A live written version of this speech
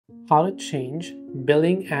How to change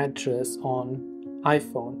billing address on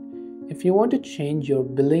iPhone. If you want to change your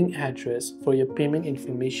billing address for your payment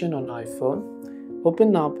information on iPhone,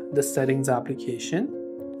 open up the Settings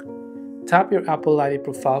application. Tap your Apple ID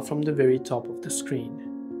profile from the very top of the screen.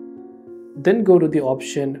 Then go to the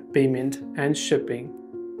option Payment and Shipping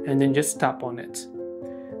and then just tap on it.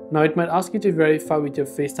 Now it might ask you to verify with your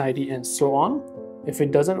Face ID and so on. If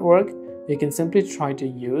it doesn't work, you can simply try to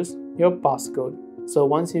use your passcode. So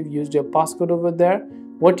once you've used your passcode over there,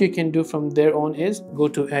 what you can do from there on is go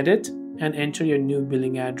to Edit and enter your new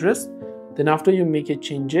billing address. Then after you make your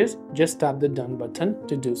changes, just tap the Done button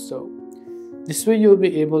to do so. This way you'll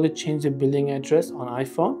be able to change the billing address on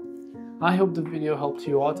iPhone. I hope the video helped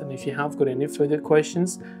you out, and if you have got any further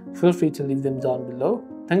questions, feel free to leave them down below.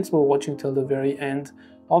 Thanks for watching till the very end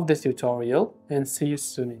of this tutorial, and see you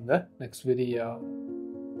soon in the next video.